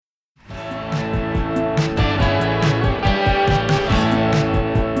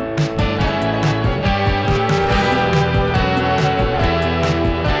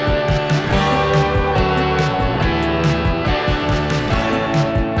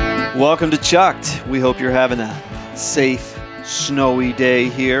Welcome to Chucked. We hope you're having a safe, snowy day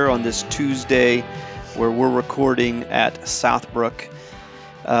here on this Tuesday where we're recording at Southbrook.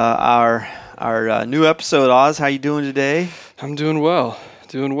 Our new episode, Oz, how you doing today? I'm doing well.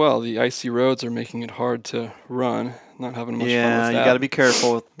 The icy roads are making it hard to run. Not having much fun with that. Yeah, you got to be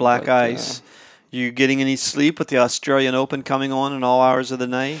careful with black ice. You getting any sleep with the Australian Open coming on in all hours of the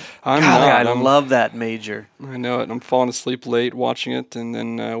night? I love that major. I know it. I'm falling asleep late watching it, and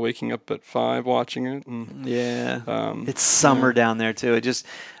then waking up at 5 watching it. It's summer down there too. It just,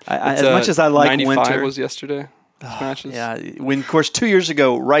 as much as I like 95 winter. was yesterday. Matches. Yeah, when of course 2 years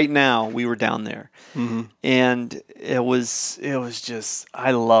ago, right now we were down there, and it was just.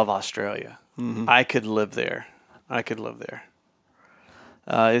 I love Australia. I could live there.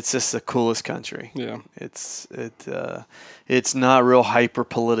 It's just the coolest country. Yeah, it's not real hyper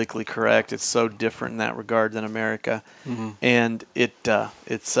politically correct. It's so different in that regard than America, and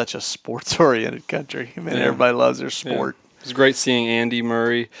it's such a sports oriented country. I mean, everybody loves their sport. Yeah. It was great seeing Andy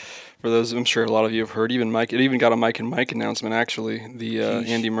Murray. For those, I'm sure a lot of you have heard. Even Mike, it even got a Mike and Mike announcement. Actually, the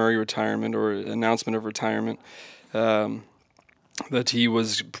Andy Murray retirement or announcement of retirement. That he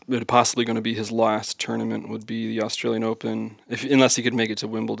was possibly going to be his last tournament would be the Australian Open. Unless he could make it to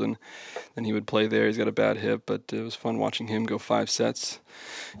Wimbledon, then he would play there. He's got a bad hip, but it was fun watching him go 5 sets,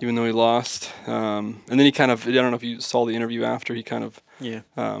 even though he lost. And then he kind of, I don't know if you saw the interview after, he kind of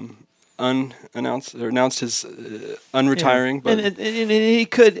announced his unretiring. Yeah. But and he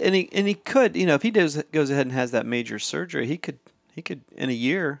could, if he goes ahead and has that major surgery, he could in a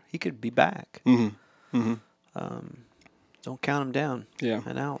year he could be back. Don't count him down. Yeah.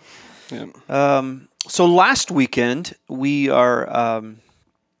 And out. Yeah. So last weekend we were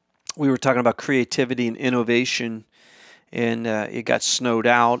talking about creativity and innovation, and it got snowed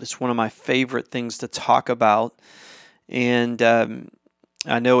out. It's one of my favorite things to talk about, and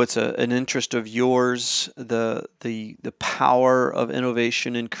I know it's an interest of yours. The power of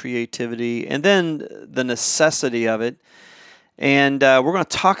innovation and creativity, and then the necessity of it. And we're going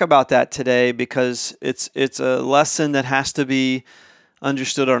to talk about that today because it's a lesson that has to be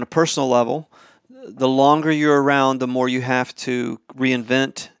understood on a personal level. The longer you're around, the more you have to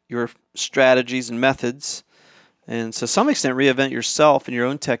reinvent your strategies and methods, and to some extent reinvent yourself and your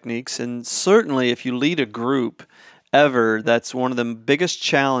own techniques. And certainly if you lead a group ever, that's one of the biggest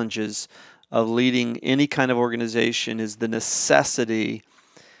challenges of leading any kind of organization is the necessity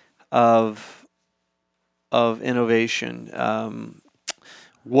of innovation.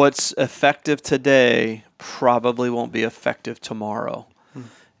 What's effective today probably won't be effective tomorrow,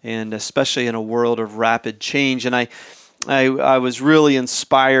 and especially in a world of rapid change. And I was really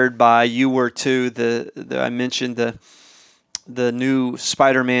inspired by, you were too. I mentioned the new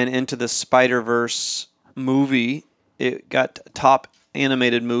Spider-Man Into the Spider-Verse movie. It got top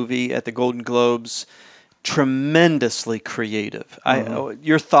animated movie at the Golden Globes. Tremendously creative.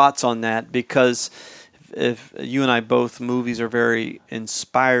 Your thoughts on that? Because if you and I both, movies are very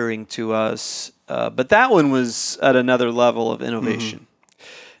inspiring to us, but that one was at another level of innovation.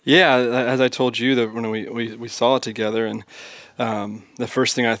 Yeah, as I told you that when we saw it together, and the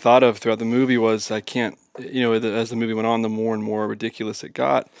first thing I thought of throughout the movie was, I can't, as the movie went on, the more and more ridiculous it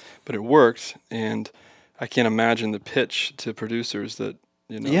got, but it worked, and I can't imagine the pitch to producers that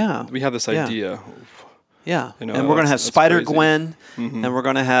we have this idea. Yeah, and we're going to have Spider-Gwen, and we're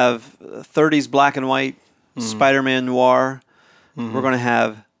going to have 30s black and white Spider-Man noir. We're going to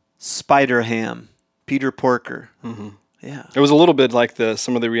have Spider-Ham, Peter Porker. Yeah, it was a little bit like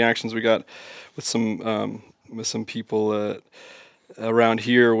some of the reactions we got with some people around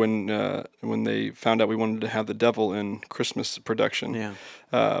here when they found out we wanted to have the Devil in Christmas production. Yeah,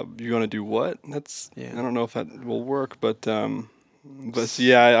 you're going to do what? I don't know if that will work, but.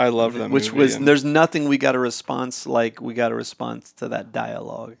 I love that movie. There's nothing we got a response like we got a response to that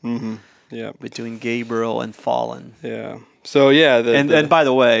dialogue between Gabriel and Fallon. Yeah. So and by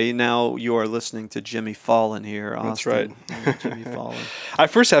the way, now you are listening to Jimmy Fallon here. That's Austin, right. Jimmy Fallon. I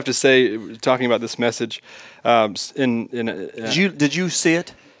first have to say, talking about this message, did you see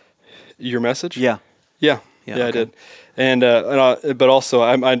it? Your message? Yeah, okay. I did, and but also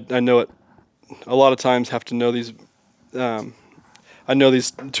I know it. A lot of times have to know these. I know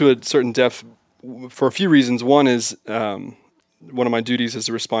these to a certain depth for a few reasons. One is one of my duties is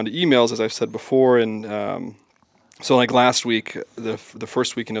to respond to emails, as I've said before, and so like last week, the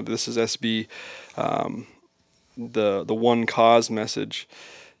first weekend of This Is SB, the One Cause message,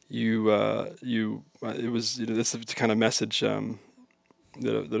 it was this is the kind of message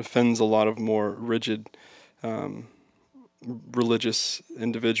that offends a lot of more rigid religious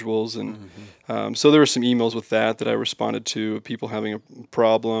individuals, and so there were some emails with that I responded to, people having a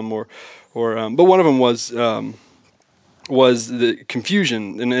problem, but one of them was the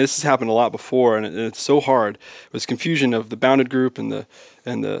confusion, and this has happened a lot before, and it's so hard. It was confusion of the bounded group and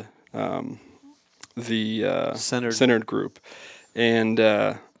the centered group, and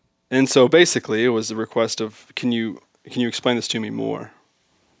so basically it was a request of, can you explain this to me more?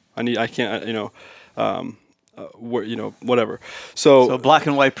 Whatever. So black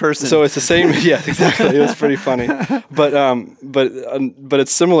and white person. So it's the same. Yeah, exactly. It was pretty funny, but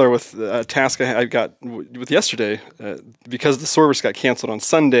it's similar with a task I got with yesterday. Because the service got canceled on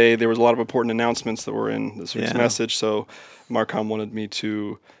Sunday, there was a lot of important announcements that were in this week's message. So Marcom wanted me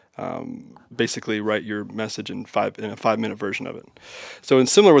to basically write your message in a 5-minute version of it. So, and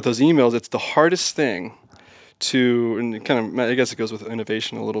similar with those emails, it's the hardest thing and kind of, I guess it goes with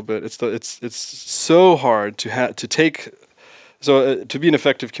innovation a little bit. It's so hard to take. So to be an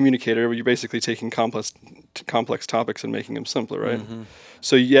effective communicator, you're basically taking complex topics and making them simpler, right? Mm-hmm.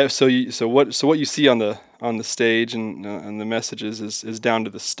 So what you see on the stage and the messages is down to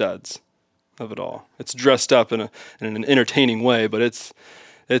the studs of it all. It's dressed up in an entertaining way, but it's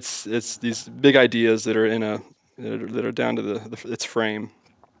these big ideas that are down to its frame.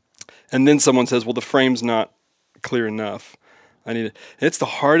 And then someone says, well, the frame's not clear enough. I need it. It's the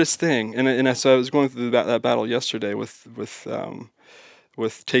hardest thing. So I was going through that battle yesterday with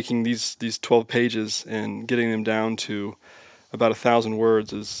taking these 12 pages and getting them down to about 1,000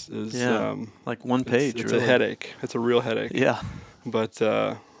 words is like one page. It's really a headache. It's a real headache. Yeah.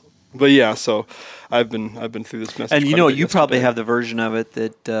 But yeah, so I've been through this message. And you probably have the version of it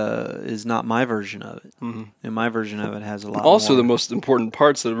that is not my version of it. Mm-hmm. And my version of it has a lot also, more. The most important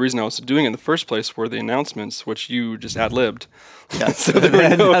parts, the reason I was doing it in the first place, were the announcements, which you just ad-libbed. Yeah. So there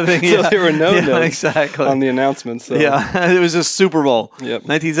were no notes exactly. on the announcements. So. Yeah, it was just Super Bowl. Yep.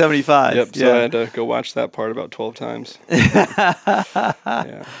 1975. Yep, so I had to go watch that part about 12 times.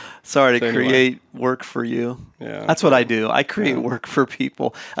 Yeah. Sorry to create work for you. Yeah, that's what I do. I create work for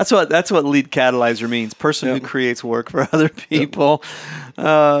people. That's what lead catalyzer means. Person who creates work for other people.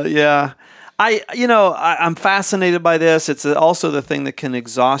 Yep. I'm fascinated by this. It's also the thing that can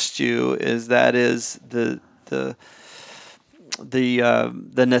exhaust you. Is the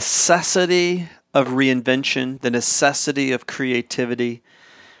necessity of reinvention, the necessity of creativity.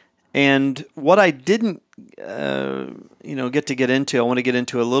 And what I didn't, get into, I want to get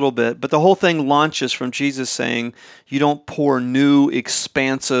into a little bit, but the whole thing launches from Jesus saying, you don't pour new,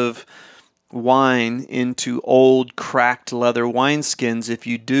 expansive wine into old, cracked leather wineskins. If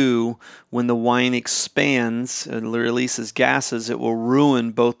you do, when the wine expands and releases gases, it will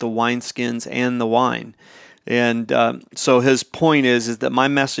ruin both the wineskins and the wine. And so his point is that my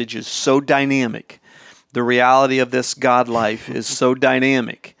message is so dynamic. The reality of this God life is so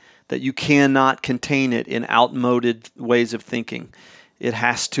dynamic that you cannot contain it in outmoded ways of thinking. It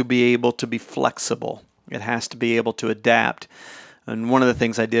has to be able to be flexible. It has to be able to adapt. And one of the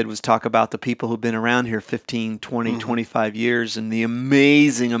things I did was talk about the people who've been around here 15, 20, 25 years and the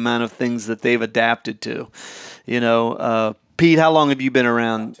amazing amount of things that they've adapted to. Pete, how long have you been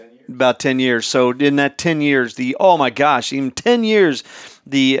around? About 10 years. So in that 10 years, even 10 years,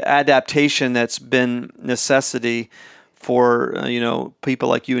 the adaptation that's been necessity for people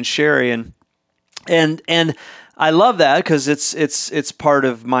like you and Sherry, and I love that because it's part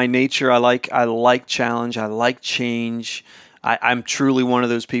of my nature. I like challenge. I like change. I'm truly one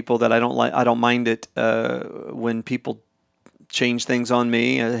of those people that I don't mind it when people change things on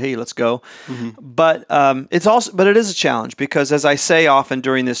me. Hey, let's go. Mm-hmm. But it is a challenge because, as I say often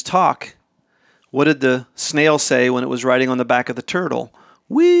during this talk, what did the snail say when it was riding on the back of the turtle?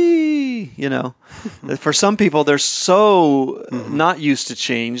 Whee! For some people, they're so not used to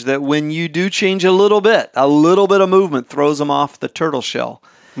change that when you do change a little bit of movement throws them off the turtle shell.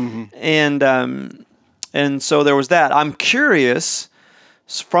 Mm-hmm. And so there was that. I'm curious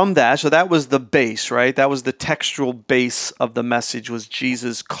from that. So that was the base, right? That was the textual base of the message, was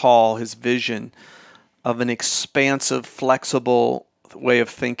Jesus' call, his vision of an expansive, flexible way of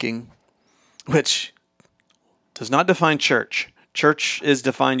thinking, which does not define church. Church is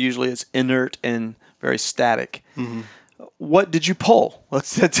defined usually as inert and very static. Mm-hmm. What did you pull?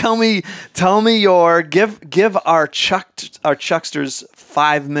 Tell me give our chucksters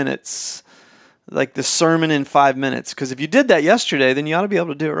 5 minutes, like the sermon in 5 minutes. Because if you did that yesterday, then you ought to be able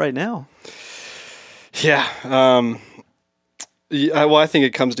to do it right now. Yeah. Well, I think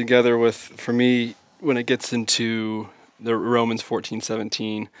it comes together for me, when it gets into the Romans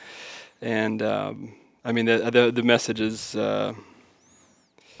 14:17, and the message is,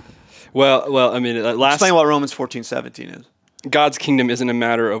 Well, I mean, Explain what Romans 14:17 is. God's kingdom isn't a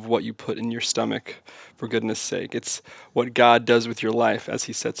matter of what you put in your stomach, for goodness sake. It's what God does with your life as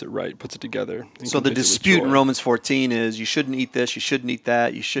he sets it right, puts it together. So the dispute in Romans 14 is you shouldn't eat this, you shouldn't eat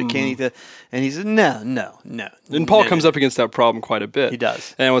that, can't eat that. And he said, no. And Paul comes up against that problem quite a bit. He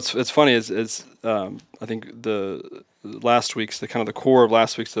does. And what's funny is I think the last week's, the kind of the core of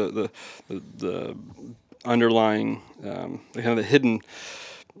last week's, the underlying, kind of the hidden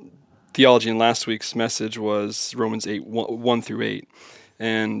theology in last week's message was Romans 8, 1 through 8.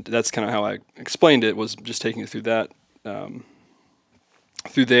 And that's kind of how I explained it, was just taking it through that,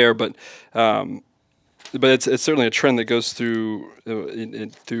 through there. But it's certainly a trend that goes through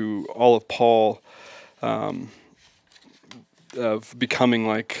through all of Paul, of becoming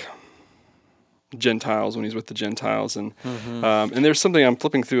like Gentiles when he's with the Gentiles, and there's something, I'm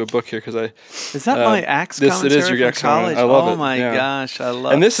flipping through a book here because is that my Acts commentary? It is your Acts college? I love it. Oh my gosh, I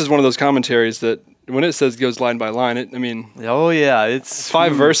love. And this is one of those commentaries that when it says goes line by line, it's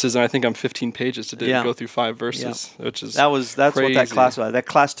 5 verses, and I think I'm 15 pages to go through 5 verses, which is that's crazy. what that class was. That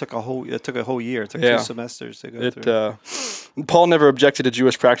class took a whole year. It took 2 semesters to go through. Paul never objected to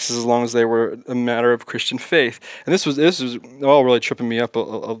Jewish practices as long as they were a matter of Christian faith, and this was all really tripping me up,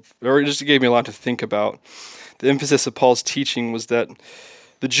 or it just gave me a lot to think about. The emphasis of Paul's teaching was that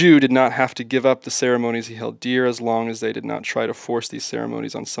the Jew did not have to give up the ceremonies he held dear as long as they did not try to force these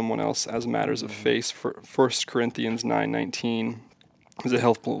ceremonies on someone else as matters of faith. For 1 Corinthians 9:19 is a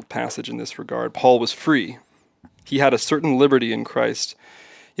helpful passage in this regard. Paul was free. He had a certain liberty in Christ,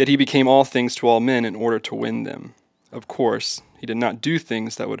 yet he became all things to all men in order to win them. Of course, he did not do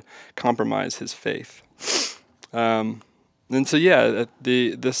things that would compromise his faith. And so, the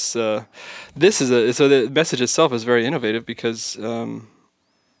message itself is very innovative because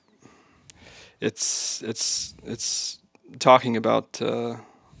it's talking about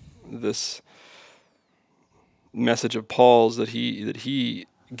this message of Paul's that he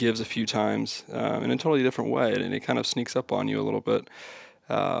gives a few times in a totally different way, and it kind of sneaks up on you a little bit.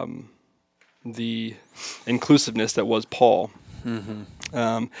 The inclusiveness that was Paul,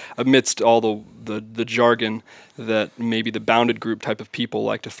 amidst all the jargon that maybe the bounded group type of people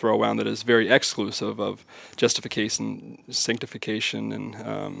like to throw around, that is very exclusive of justification, sanctification,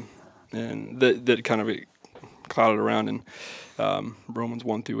 and that kind of clouded around in Romans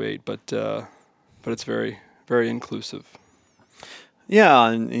 1 through 8, but it's very, very inclusive. Yeah,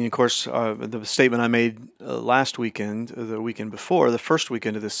 and of course, the statement I made last weekend, the weekend before, the first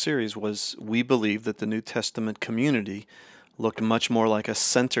weekend of this series, was we believe that the New Testament community looked much more like a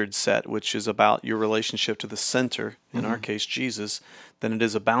centered set, which is about your relationship to the center, in our case, Jesus, than it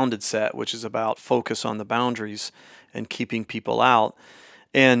is a bounded set, which is about focus on the boundaries and keeping people out.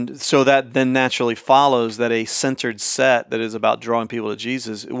 And so that then naturally follows that a centered set that is about drawing people to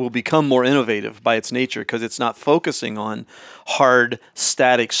Jesus will become more innovative by its nature, because it's not focusing on hard,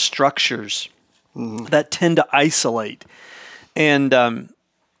 static structures that tend to isolate. And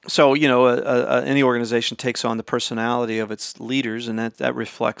so, any organization takes on the personality of its leaders, and that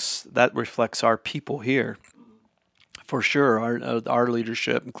reflects our people here, for sure. Our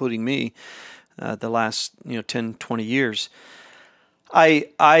leadership, including me, the last 10, 20 years.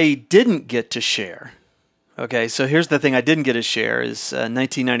 I didn't get to share. Okay, so here's the thing I didn't get to share is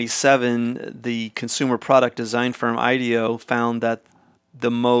 1997, the consumer product design firm IDEO found that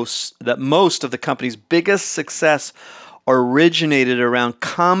most of the company's biggest success originated around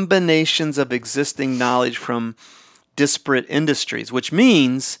combinations of existing knowledge from disparate industries, which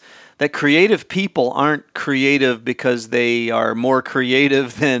means that creative people aren't creative because they are more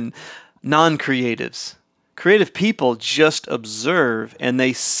creative than non-creatives. Creative people just observe and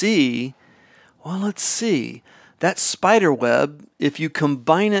they see, let's see, that spider web, if you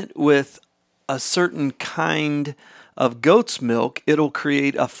combine it with a certain kind of goat's milk, it'll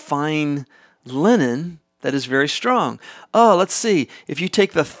create a fine linen that is very strong. Oh, let's see, if you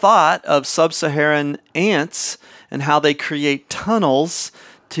take the thought of sub-Saharan ants and how they create tunnels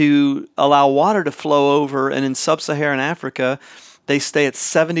to allow water to flow over, and in sub-Saharan Africa, they stay at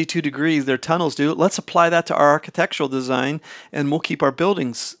 72 degrees, their tunnels do. Let's apply that to our architectural design, and we'll keep our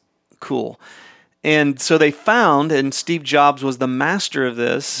buildings cool. And so they found, and Steve Jobs was the master of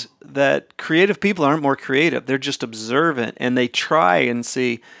this, that creative people aren't more creative. They're just observant, and they try and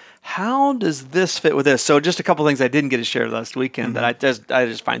see, how does this fit with this? So just a couple things I didn't get to share last weekend that I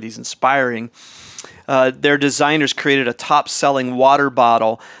just find these inspiring. Their designers created a top-selling water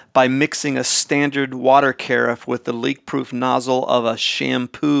bottle by mixing a standard water carafe with the leak-proof nozzle of a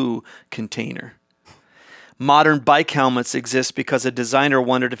shampoo container. Modern bike helmets exist because a designer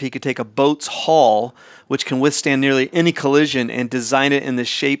wondered if he could take a boat's hull, which can withstand nearly any collision, and design it in the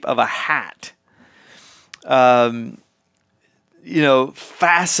shape of a hat.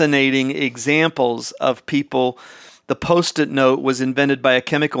 Fascinating examples of people. The Post-it note was invented by a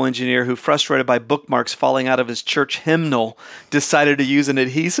chemical engineer who, frustrated by bookmarks falling out of his church hymnal, decided to use an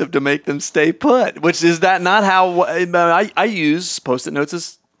adhesive to make them stay put. Which is that not how I use Post-it notes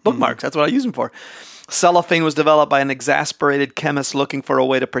as bookmarks. That's what I use them for. Cellophane was developed by an exasperated chemist looking for a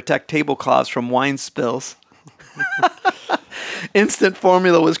way to protect tablecloths from wine spills. Instant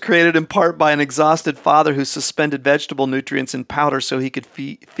formula was created in part by an exhausted father who suspended vegetable nutrients in powder so he could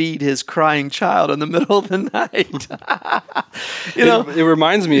feed his crying child in the middle of the night. It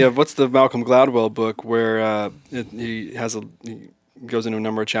reminds me of what's the Malcolm Gladwell book where he goes into a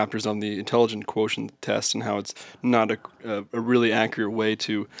number of chapters on the intelligence quotient test and how it's not a really accurate way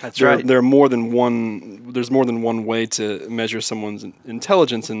to. That's right. There's more than one way to measure someone's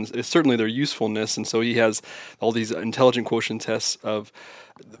intelligence, and it's certainly their usefulness. And so he has all these intelligence quotient tests of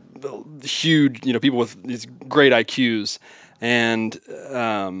huge, people with these great IQs, and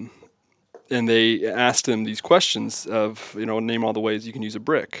they asked him these questions of, name all the ways you can use a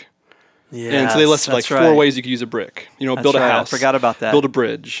brick. Yeah, and so they listed four ways you could use a brick. Build a house. I forgot about that. Build a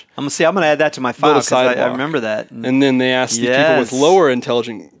bridge. I'm gonna add that to my file because I remember that. And then they asked the people with lower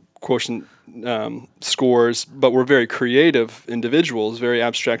intelligence quotient scores, but were very creative individuals, very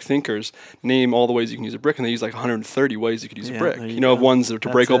abstract thinkers, name all the ways you can use a brick, and they used 130 ways you could use a brick. Ones that are to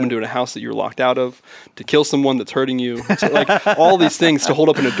break open into a house that you're locked out of, to kill someone that's hurting you, so all these things, to hold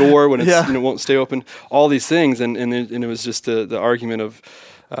open a door when it's won't stay open, all these things, and it was just the argument of.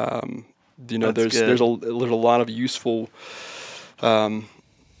 There's a lot of useful, a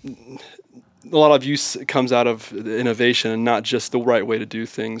lot of use comes out of innovation, and not just the right way to do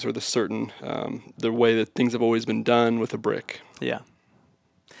things or the way that things have always been done with a brick. Yeah.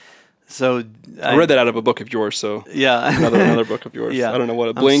 So I read that out of a book of yours. So yeah, another book of yours. Yeah. I don't know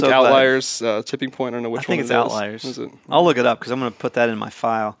what Blink, Outliers, Tipping Point. I don't know which one. I think it's Outliers. Is it? I'll look it up because I'm going to put that in my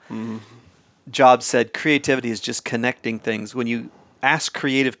file. Mm-hmm. Jobs said creativity is just connecting things. When you ask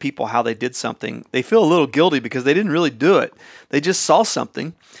creative people how they did something, they feel a little guilty because they didn't really do it. They just saw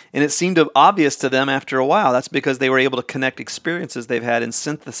something, and it seemed obvious to them after a while. That's because they were able to connect experiences they've had and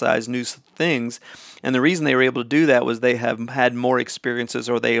synthesize new things. And the reason they were able to do that was they have had more experiences,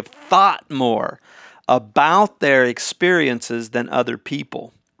 or they have thought more about their experiences than other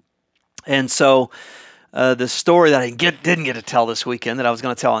people. And so the story that I didn't get to tell this weekend that I was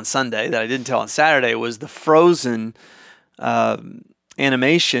going to tell on Sunday, that I didn't tell on Saturday, was the Frozen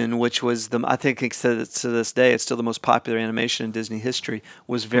animation, which was I think to this day it's still the most popular animation in Disney history,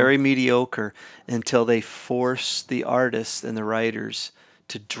 was very mediocre until they forced the artists and the writers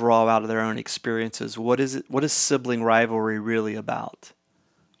to draw out of their own experiences. What is sibling rivalry really about?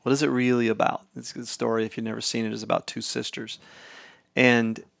 What is it really about? It's a story, if you've never seen it, is about two sisters.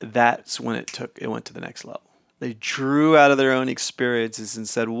 And that's when it went to the next level. They drew out of their own experiences and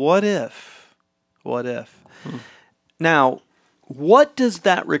said, what if? What if? Now, what does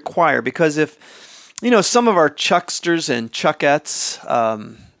that require? Because if, some of our Chucksters and Chuckettes,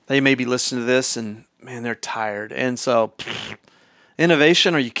 they may be listening to this and, man, they're tired. And so,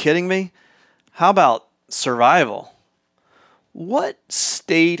 innovation, are you kidding me? How about survival? What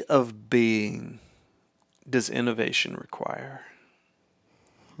state of being does innovation require?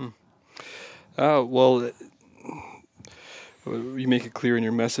 Well, you make it clear in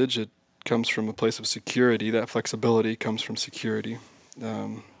your message. It comes from a place of security. That flexibility comes from security.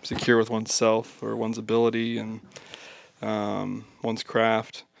 Secure with oneself or one's ability and one's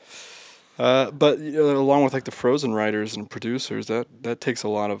craft. But along with the Frozen writers and producers, that takes a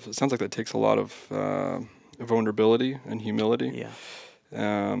lot of. It sounds like that takes a lot of vulnerability and humility.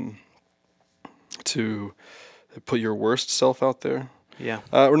 Yeah. To put your worst self out there. Yeah.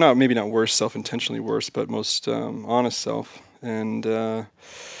 Or not, maybe not worst self, intentionally worst, but most honest self. And I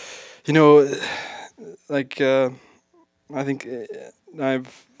think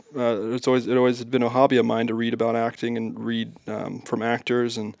it's always been a hobby of mine to read about acting and read from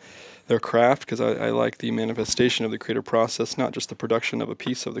actors and their craft, because I like the manifestation of the creative process, not just the production of a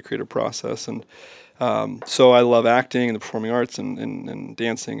piece of the creative process. And so I love acting and the performing arts and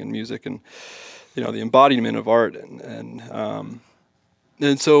dancing and music and the embodiment of art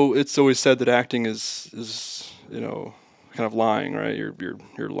and so it's always said that acting is kind of lying, right? You're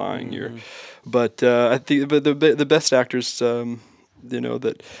lying. Mm-hmm. But I think the best actors,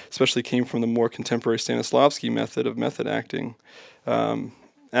 that especially came from the more contemporary Stanislavski method of method acting.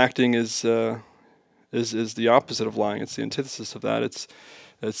 Acting is the opposite of lying. It's the antithesis of that.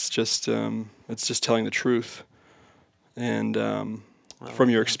 It's just telling the truth, and from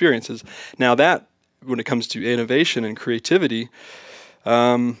your experiences. Now that when it comes to innovation and creativity,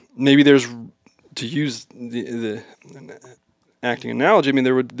 maybe there's, to use the acting analogy, I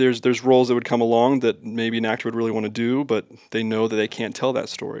mean, there's roles that would come along that maybe an actor would really want to do, but they know that they can't tell that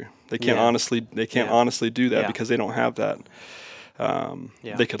story. They can't honestly do that because they don't have that.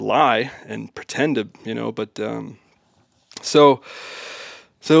 They could lie and pretend to, but so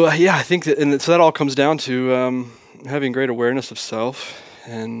I think that, and so that all comes down to having great awareness of self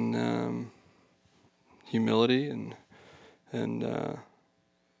and humility and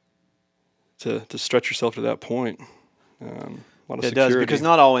to stretch yourself to that point. It does, because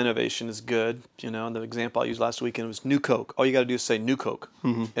not all innovation is good. The example I used last weekend was New Coke. All you got to do is say New Coke,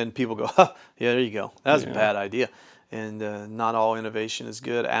 and people go, yeah, there you go. That's a bad idea. And not all innovation is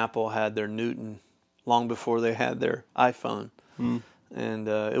good. Apple had their Newton long before they had their iPhone, and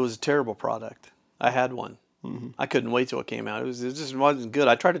it was a terrible product. I had one. I couldn't wait till it came out. It just wasn't good.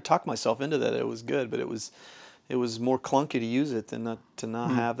 I tried to talk myself into that it was good, but it was more clunky to use it than to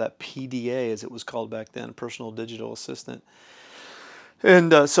not have that PDA, as it was called back then, personal digital assistant.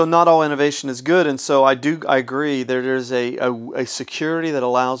 And so not all innovation is good. And so I agree. There's a security that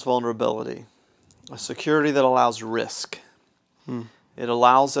allows vulnerability, a security that allows risk. It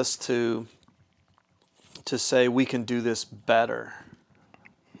allows us to say we can do this better.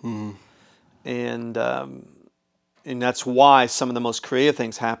 And that's why some of the most creative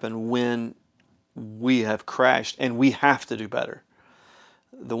things happen when we have crashed and we have to do better.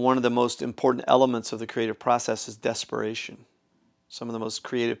 One of the most important elements of the creative process is desperation. Some of the most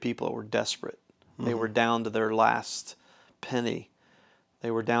creative people were desperate. They were down to their last penny.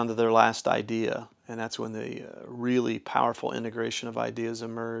 They were down to their last idea. And that's when the really powerful integration of ideas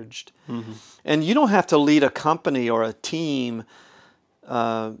emerged. And you don't have to lead a company or a team.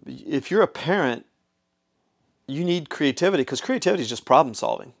 If you're a parent, you need creativity, because creativity is just problem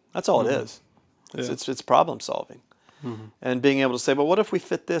solving. That's all it is. It's problem solving. And being able to say, but what if we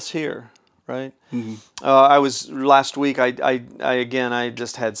fit this here? Right. I was last week. I need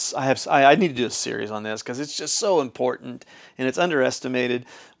to do a series on this because it's just so important and it's underestimated.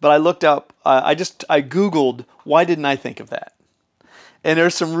 But I looked up. I Googled, why didn't I think of that? And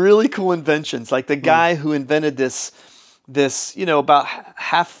there's some really cool inventions, like the guy who invented this about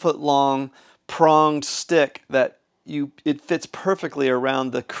half-foot long pronged stick that it fits perfectly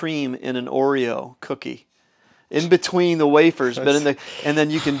around the cream in an Oreo cookie, in between the wafers, and then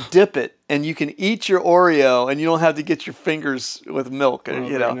you can dip it and you can eat your Oreo and you don't have to get your fingers with milk.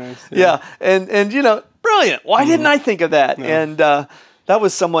 Nice, and brilliant. Why didn't I think of that? No. And that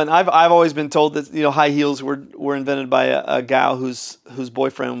was someone I've always been told that high heels were invented by a gal whose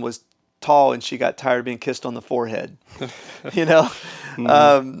boyfriend was tall and she got tired of being kissed on the forehead.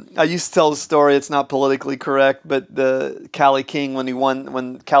 I used to tell the story. It's not politically correct, but the Callie King,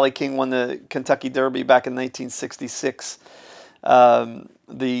 when Callie King won the Kentucky Derby back in 1966,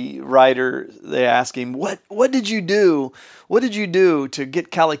 the writer, they asked him, what did you do? What did you do to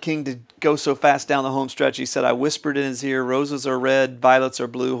get Callie King to go so fast down the home stretch? He said, I whispered in his ear, roses are red, violets are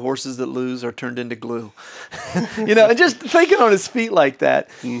blue, horses that lose are turned into glue. And just thinking on his feet like that.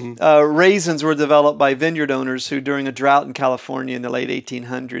 Raisins were developed by vineyard owners who, during a drought in California in the late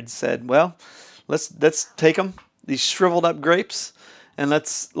 1800s, said, well, let's take them, these shriveled up grapes, and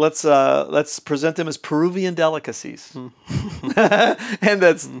let's present them as Peruvian delicacies. And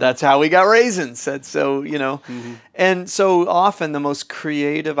that's how we got raisins. And so, and so often the most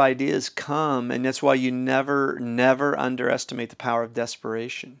creative ideas come, and that's why you never underestimate the power of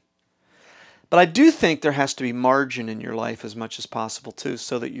desperation. But I do think there has to be margin in your life as much as possible too,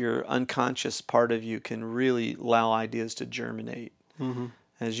 so that your unconscious part of you can really allow ideas to germinate.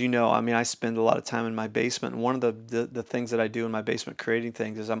 As you know, I spend a lot of time in my basement, and one of the things that I do in my basement creating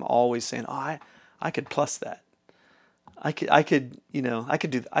things is I'm always saying, I could plus that. I could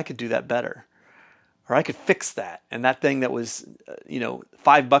do that better, or I could fix that. And that thing that was,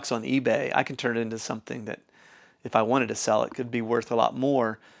 $5 on eBay, I can turn it into something that, if I wanted to sell it, could be worth a lot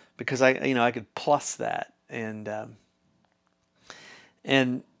more, because I could plus that.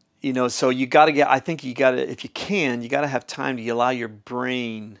 So you got to if you can, you got to have time to allow your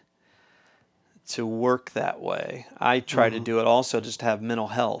brain to work that way. I try to do it also just to have mental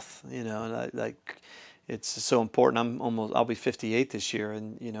health, it's so important. I'll be 58 this year,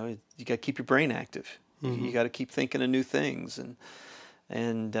 and you got to keep your brain active. You got to keep thinking of new things,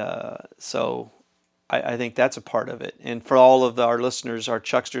 and so I think that's a part of it. And for all of our listeners, our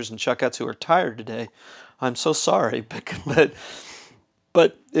Chucksters and Chuckettes who are tired today, I'm so sorry,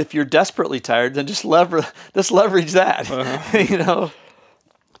 but if you're desperately tired, then just leverage that.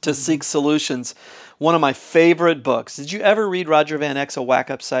 to seek solutions. One of my favorite books. Did you ever read Roger Van Eck's A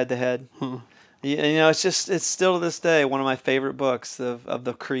Whack Upside the Head? You know, it's still to this day one of my favorite books of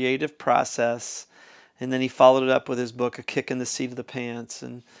the creative process. And then he followed it up with his book, A Kick in the Seat of the Pants,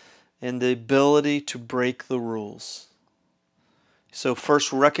 and the ability to break the rules. So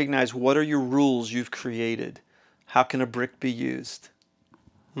first recognize, what are your rules you've created? How can a brick be used?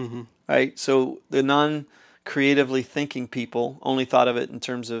 Mm-hmm. Right? So the non-creatively thinking people only thought of it in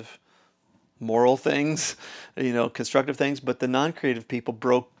terms of moral things, constructive things, but the non-creative people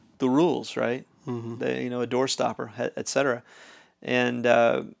broke the rules, right? Mm-hmm. A door stopper, etc.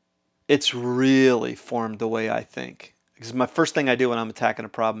 And it's really formed the way I think. Because my first thing I do when I'm attacking a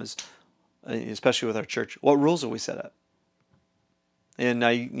problem is, especially with our church, what rules have we set up? And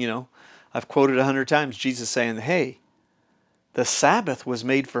I've quoted 100 times Jesus saying, hey, the Sabbath was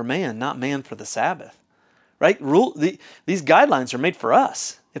made for man, not man for the Sabbath. Right? These guidelines are made for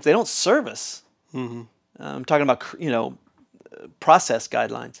us. If they don't serve us, mm-hmm. I'm talking about process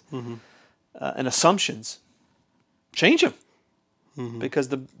guidelines mm-hmm. And assumptions. Change them, mm-hmm. because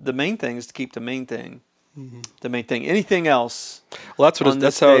the main thing is to keep the main thing. Mm-hmm. The main thing. Anything else? Well,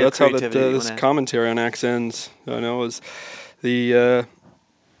 that's how this commentary on Acts ends. Is the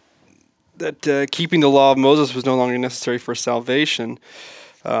that keeping the law of Moses was no longer necessary for salvation.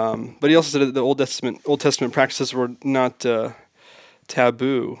 But he also said that the Old Testament practices were not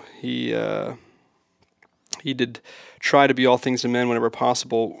taboo. He did try to be all things to men whenever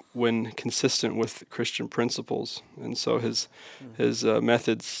possible, when consistent with Christian principles. And so his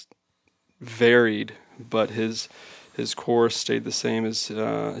methods varied, but his course stayed the same. His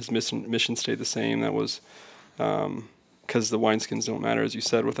mission stayed the same. That was because the wineskins don't matter, as you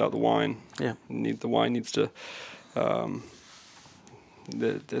said, without the wine. Yeah, The wine needs to.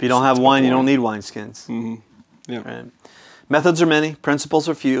 If you don't have wine, you don't need wineskins. Mm-hmm. Yeah. Right. Methods are many, principles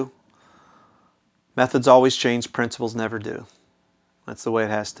are few. Methods always change, principles never do. That's the way it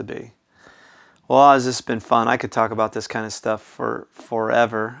has to be. Well, this has been fun. I could talk about this kind of stuff for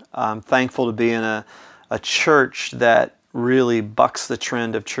forever. I'm thankful to be in a church that really bucks the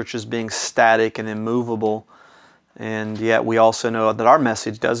trend of churches being static and immovable. And yet we also know that our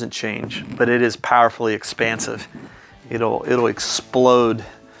message doesn't change, but it is powerfully expansive. It'll explode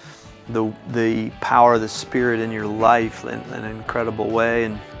the power of the Spirit in your life in an incredible way.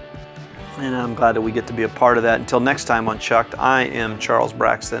 And I'm glad that we get to be a part of that. Until next time on Chucked, I am Charles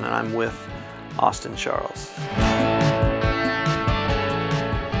Braxton, and I'm with Austin Charles.